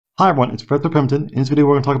Hi everyone, it's Professor Pemberton. In this video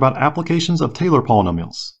we're going to talk about applications of Taylor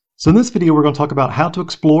polynomials. So in this video we're going to talk about how to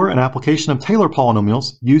explore an application of Taylor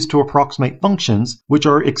polynomials used to approximate functions, which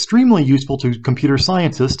are extremely useful to computer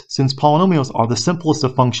scientists since polynomials are the simplest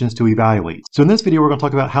of functions to evaluate. So in this video we're going to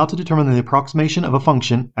talk about how to determine the approximation of a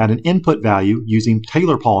function at an input value using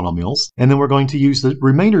Taylor polynomials, and then we're going to use the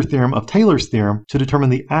remainder theorem of Taylor's theorem to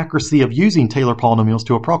determine the accuracy of using Taylor polynomials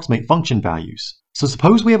to approximate function values. So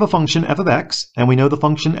suppose we have a function f of x, and we know the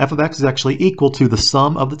function f of x is actually equal to the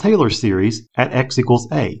sum of the Taylor series at x equals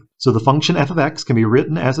a. So the function f of x can be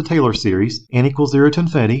written as a Taylor series, n equals 0 to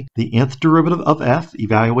infinity, the nth derivative of f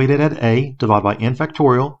evaluated at a divided by n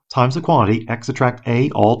factorial times the quantity x subtract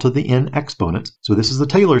a all to the n exponent. So this is the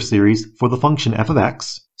Taylor series for the function f of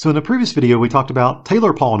x. So in the previous video we talked about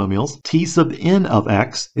Taylor polynomials. T sub n of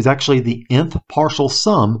x is actually the nth partial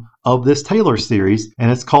sum of this Taylor series,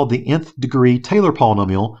 and it's called the nth degree Taylor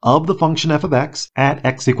polynomial of the function f of x at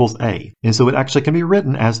x equals a. And so it actually can be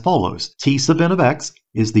written as follows. T sub n of x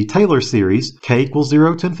is the Taylor series k equals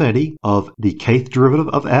 0 to infinity of the kth derivative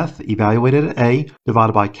of f evaluated at a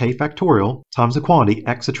divided by k factorial times the quantity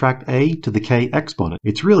x subtract a to the k exponent.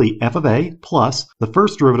 It's really f of a plus the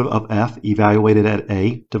first derivative of f evaluated at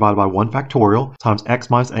a divided by 1 factorial times x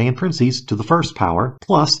minus a in parentheses to the first power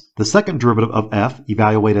plus the second derivative of f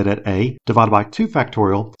evaluated at a divided by 2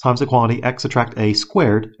 factorial times the quantity x subtract a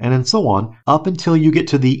squared, and then so on up until you get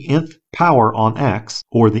to the nth power on x,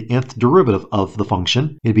 or the nth derivative of the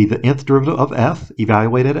function. It'd be the nth derivative of f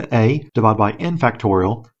evaluated at a divided by n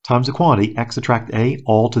factorial times the quantity x subtract a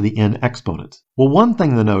all to the n exponent. Well, one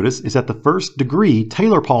thing to notice is that the first degree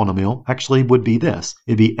Taylor polynomial actually would be this.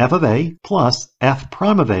 It'd be f of a plus f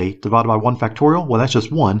prime of a divided by 1 factorial. Well, that's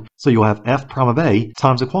just 1. So you'll have f prime of a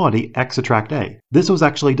times the quantity x subtract a. This was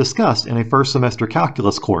actually discussed in a first semester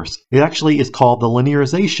calculus course. It actually is called the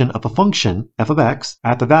linearization of a function f of x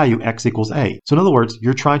at the value x equals a. So in other words,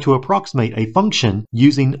 you're trying to approximate a function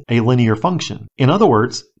using a linear function. In other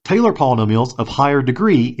words, Taylor polynomials of higher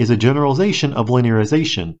degree is a generalization of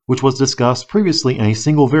linearization, which was discussed previously in a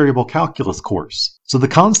single variable calculus course. So the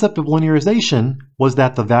concept of linearization was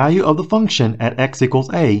that the value of the function at x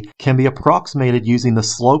equals a can be approximated using the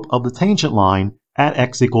slope of the tangent line at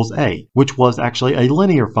x equals a, which was actually a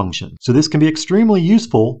linear function. So this can be extremely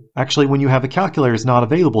useful actually when you have a calculator is not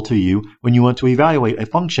available to you when you want to evaluate a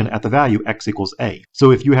function at the value x equals a.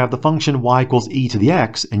 So if you have the function y equals e to the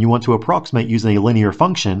x and you want to approximate using a linear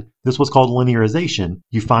function, this was called linearization.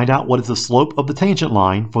 You find out what is the slope of the tangent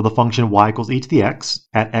line for the function y equals e to the x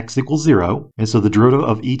at x equals 0, and so the derivative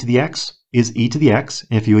of e to the x is e to the x,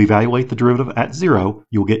 and if you evaluate the derivative at 0,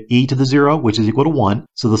 you'll get e to the 0, which is equal to 1.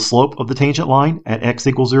 So the slope of the tangent line at x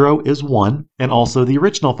equals 0 is 1, and also the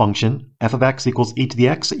original function, f of x equals e to the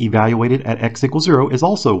x evaluated at x equals 0 is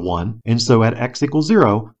also 1, and so at x equals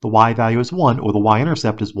 0, the y value is 1, or the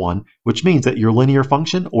y-intercept is 1, which means that your linear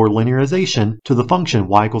function or linearization to the function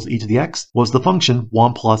y equals e to the x was the function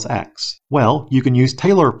 1 plus x. Well, you can use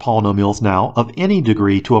Taylor polynomials now of any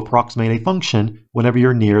degree to approximate a function whenever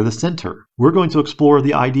you're near the center. We're going to explore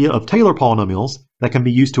the idea of Taylor polynomials that can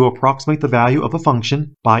be used to approximate the value of a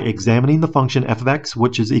function by examining the function f of x,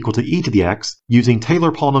 which is equal to e to the x, using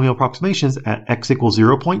Taylor polynomial approximations at x equals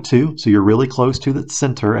 0.2, so you're really close to the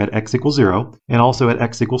center at x equals 0, and also at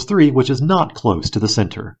x equals 3, which is not close to the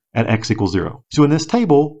center at x equals 0. So in this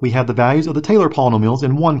table, we have the values of the Taylor polynomials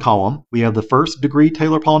in one column. We have the first degree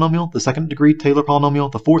Taylor polynomial, the second degree Taylor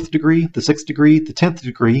polynomial, the fourth degree, the sixth degree, the 10th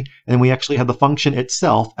degree, and we actually have the function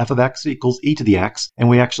itself, f of x equals e to the x, and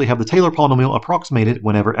we actually have the Taylor polynomial approximated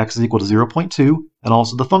whenever x is equal to 0.2, and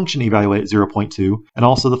also the function evaluated at 0.2, and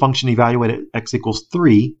also the function evaluated at x equals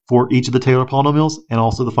 3 for each of the Taylor polynomials, and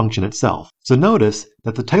also the function itself. So notice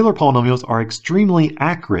that the Taylor polynomials are extremely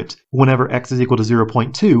accurate whenever x is equal to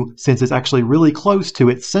 0.2, since it's actually really close to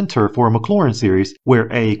its center for a Maclaurin series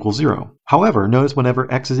where a equals 0. However, notice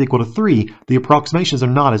whenever x is equal to 3, the approximations are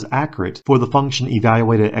not as accurate for the function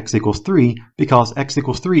evaluated at x equals 3 because x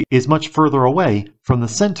equals 3 is much further away from the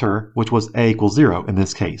center, which was a equals 0 in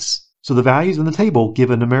this case. So the values in the table give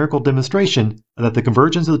a numerical demonstration that the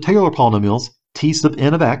convergence of the Taylor polynomials, t sub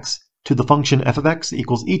n of x, to the function f of x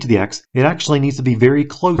equals e to the x, it actually needs to be very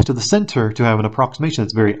close to the center to have an approximation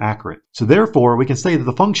that's very accurate. So therefore, we can say that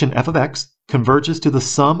the function f of x converges to the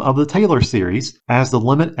sum of the Taylor series as the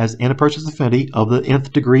limit as n approaches infinity of the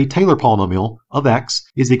nth degree Taylor polynomial of x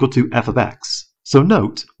is equal to f of x. So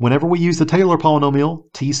note, whenever we use the Taylor polynomial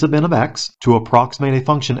t sub n of x to approximate a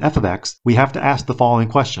function f of x, we have to ask the following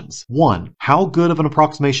questions. 1. How good of an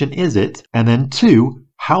approximation is it? And then 2.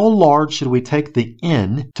 how large should we take the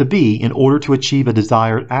n to be in order to achieve a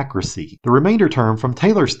desired accuracy? The remainder term from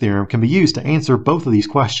Taylor's theorem can be used to answer both of these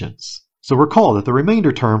questions. So recall that the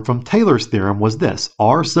remainder term from Taylor's theorem was this: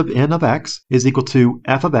 r sub n of x is equal to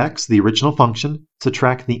f of x, the original function,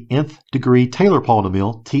 subtract the nth degree Taylor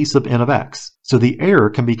polynomial t sub n of x. So the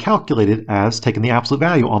error can be calculated as taking the absolute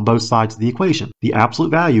value on both sides of the equation. The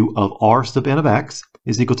absolute value of r sub n of x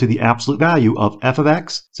is equal to the absolute value of f of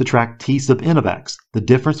x subtract t sub n of x, the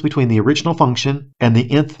difference between the original function and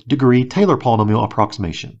the nth degree Taylor polynomial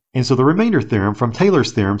approximation. And so the remainder theorem from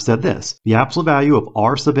Taylor's theorem said this: the absolute value of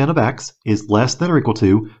r sub n of x is less than or equal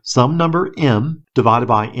to some number m divided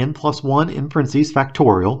by n plus 1 in parentheses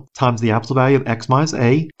factorial times the absolute value of x minus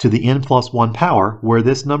a to the n plus 1 power, where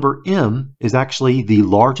this number m is actually the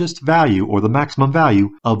largest value or the maximum value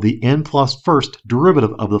of the n plus first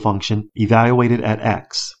derivative of the function evaluated at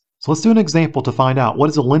x. So let's do an example to find out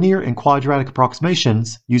what is a linear and quadratic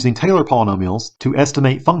approximations using Taylor polynomials to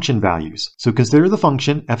estimate function values. So consider the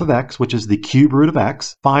function f of x, which is the cube root of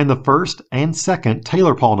x. Find the first and second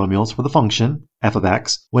Taylor polynomials for the function f of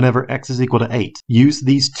x whenever x is equal to 8. Use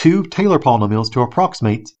these two Taylor polynomials to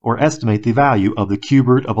approximate or estimate the value of the cube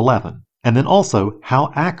root of 11. And then also,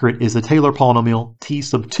 how accurate is the Taylor polynomial t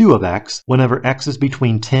sub 2 of x whenever x is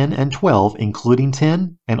between 10 and 12, including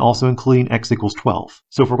 10, and also including x equals 12.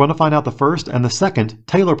 So if we're going to find out the first and the second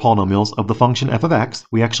Taylor polynomials of the function f of x,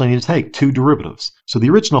 we actually need to take two derivatives. So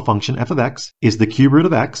the original function f of x is the cube root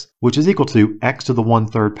of x, which is equal to x to the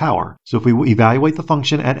 1/3 power. So if we evaluate the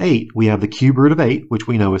function at 8, we have the cube root of 8, which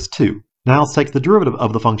we know is 2. Now let's take the derivative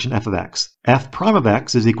of the function f of x. F prime of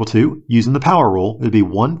x is equal to, using the power rule, it would be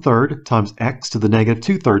 1/3 times x to the negative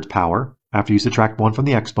 2/3 power after you subtract 1 from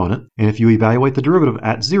the exponent. And if you evaluate the derivative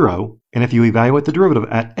at 0, and if you evaluate the derivative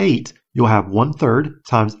at 8, you'll have 1/3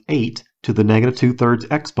 times 8 to the negative 2/3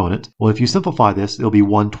 exponent. Well, if you simplify this, it'll be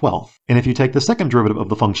 1/12. And if you take the second derivative of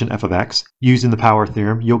the function f of x, using the power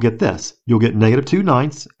theorem, you'll get this. You'll get negative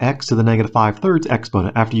 2/9 x to the negative 5/3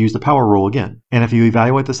 exponent after you use the power rule again. And if you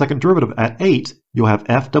evaluate the second derivative at 8, you'll have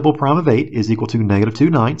f double prime of 8 is equal to negative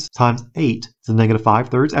 2/9 times 8 to the negative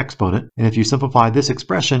 5/3 exponent. And if you simplify this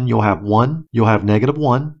expression, you'll have negative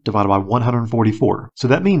 1 divided by 144. So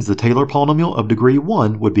that means the Taylor polynomial of degree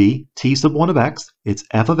 1 would be t sub 1 of x, it's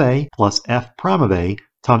f of a plus f prime of a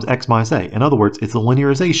times x minus a. In other words, it's the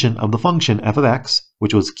linearization of the function f of x,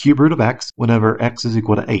 which was cube root of x, whenever x is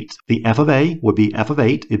equal to 8. The f of a would be f of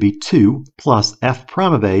 8, it'd be 2, plus f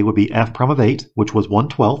prime of a would be f prime of 8, which was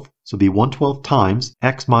 1/12. So it'd be 1/12 times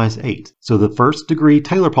x minus 8. So the first degree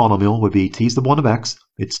Taylor polynomial would be t sub 1 of x.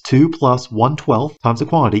 It's 2 plus 1/12 times the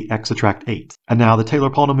quantity x subtract 8. And now the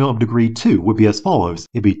Taylor polynomial of degree 2 would be as follows.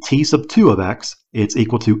 It'd be t sub 2 of x. It's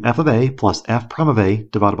equal to f of a plus f prime of a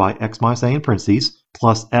divided by x minus a in parentheses,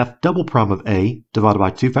 plus f double prime of a divided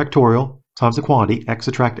by 2 factorial times the quantity x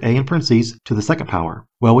subtract a in parentheses to the second power.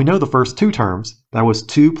 Well, we know the first two terms. That was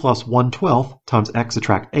 2 plus 1/12 times x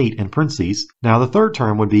subtract 8 in parentheses. Now the third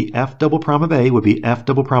term would be f double prime of a would be f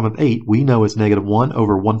double prime of 8. We know it's negative 1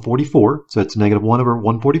 over 144. So it's negative 1 over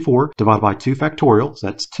 144 divided by 2 factorial. So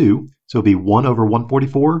that's 2. So it'll be 1 over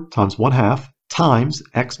 144 times 1/2 times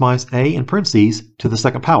x minus a in parentheses to the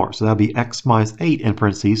second power. So that would be x minus 8 in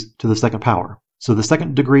parentheses to the second power. So the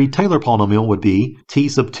second degree Taylor polynomial would be t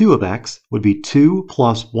sub 2 of x would be 2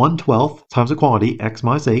 plus 1/12 times the quantity x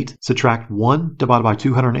minus 8 subtract 1 divided by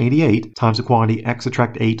 288 times the quantity x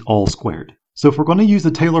subtract 8 all squared. So if we're going to use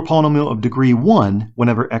the Taylor polynomial of degree 1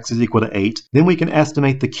 whenever x is equal to 8, then we can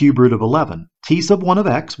estimate the cube root of 11. T sub 1 of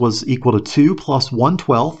x was equal to 2 plus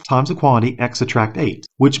 1/12 times the quantity x subtract 8,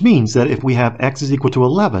 which means that if we have x is equal to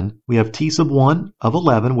 11, we have t sub 1 of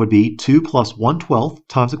 11 would be 2 plus 1/12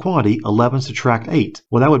 times the quantity 11 subtract 8.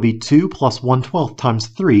 Well, that would be 2 plus 1/12 times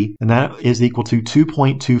 3, and that is equal to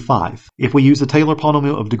 2.25. If we use the Taylor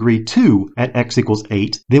polynomial of degree 2 at x equals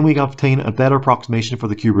 8, then we obtain a better approximation for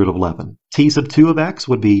the cube root of 11. T sub 2 of x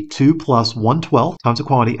would be 2 plus 1/12 times the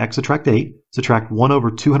quantity x subtract 8, subtract 1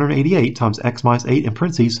 over 288 times x minus 8 in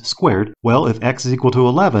parentheses squared. Well, if x is equal to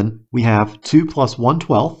 11, we have 2 plus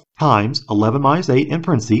 1/12 times 11 minus 8 in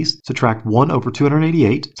parentheses, subtract 1 over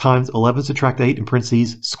 288 times 11 subtract 8 in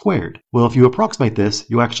parentheses squared. Well, if you approximate this,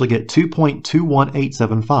 you actually get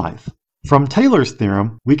 2.21875. From Taylor's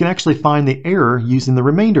theorem, we can actually find the error using the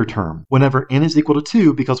remainder term whenever n is equal to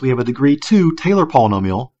 2 because we have a degree 2 Taylor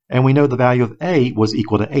polynomial, and we know the value of a was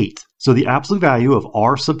equal to 8. So the absolute value of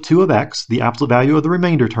r sub 2 of x, the absolute value of the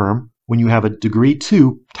remainder term, when you have a degree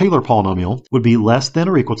 2 Taylor polynomial, would be less than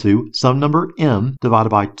or equal to some number m divided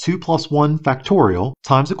by 2 plus 1 factorial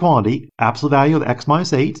times the quantity, absolute value of x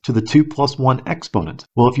minus 8 to the 2 plus 1 exponent.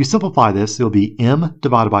 Well, if you simplify this, it'll be m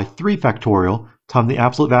divided by 3 factorial times the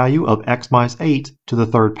absolute value of x minus 8 to the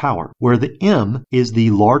third power, where the m is the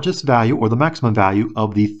largest value or the maximum value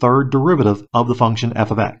of the third derivative of the function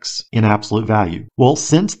f of x in absolute value. Well,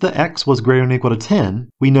 since the x was greater than or equal to 10,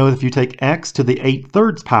 we know that if you take x to the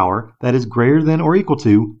 8/3 power, that is greater than or equal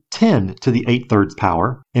to 10 to the 8/3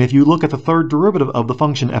 power. And if you look at the third derivative of the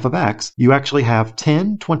function f of x, you actually have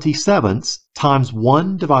 10/27 times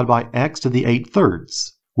 1 divided by x to the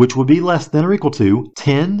 8/3, which would be less than or equal to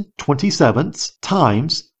 10/27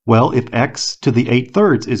 times, well, if x to the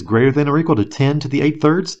 8/3 is greater than or equal to 10 to the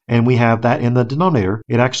 8/3, and we have that in the denominator,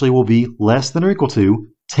 it actually will be less than or equal to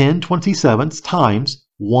 10/27 times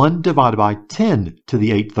 1 divided by 10 to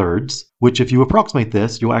the 8/3, which if you approximate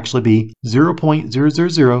this, you'll actually be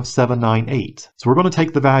 0.000798. So we're going to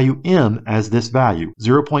take the value m as this value,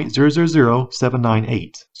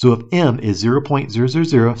 0.000798. So if m is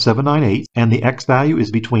 0.000798 and the x value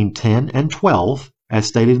is between 10 and 12, as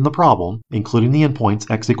stated in the problem, including the endpoints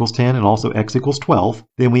x equals 10 and also x equals 12,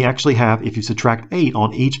 then we actually have, if you subtract 8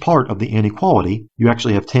 on each part of the inequality, you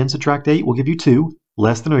actually have 10 subtract 8 will give you 2,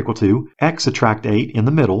 less than or equal to x subtract 8 in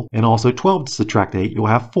the middle, and also 12 subtract 8, you'll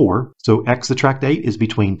have 4. So x subtract 8 is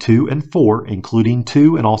between 2 and 4, including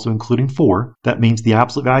 2 and also including 4. That means the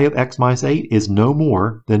absolute value of x minus 8 is no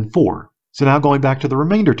more than 4. So now going back to the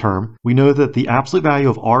remainder term, we know that the absolute value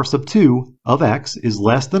of r sub 2 of x is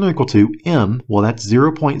less than or equal to m, well that's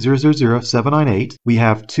 0.000798. We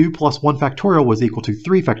have 2 plus 1 factorial was equal to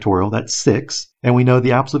 3 factorial, that's 6. And we know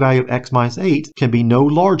the absolute value of x minus 8 can be no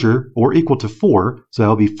larger or equal to 4, so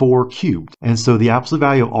that'll be 4 cubed. And so the absolute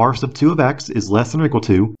value of r sub 2 of x is less than or equal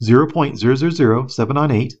to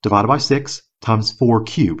 0.000798 divided by 6 times 4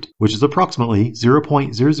 cubed, which is approximately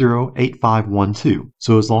 0.008512.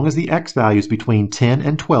 So as long as the x value is between 10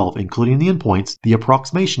 and 12, including the endpoints, the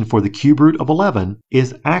approximation for the cube root of 11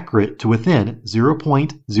 is accurate to within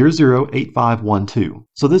 0.008512.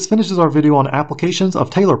 So this finishes our video on applications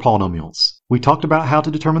of Taylor polynomials. We talked about how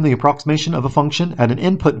to determine the approximation of a function at an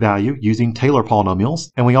input value using Taylor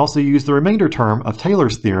polynomials, and we also used the remainder term of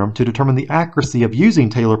Taylor's theorem to determine the accuracy of using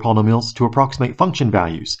Taylor polynomials to approximate function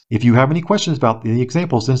values. If you have any questions about the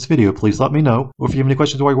examples in this video, please let me know. Or if you have any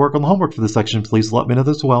questions while you work on the homework for this section, please let me know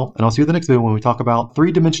as well. And I'll see you in the next video when we talk about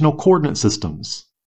three-dimensional coordinate systems.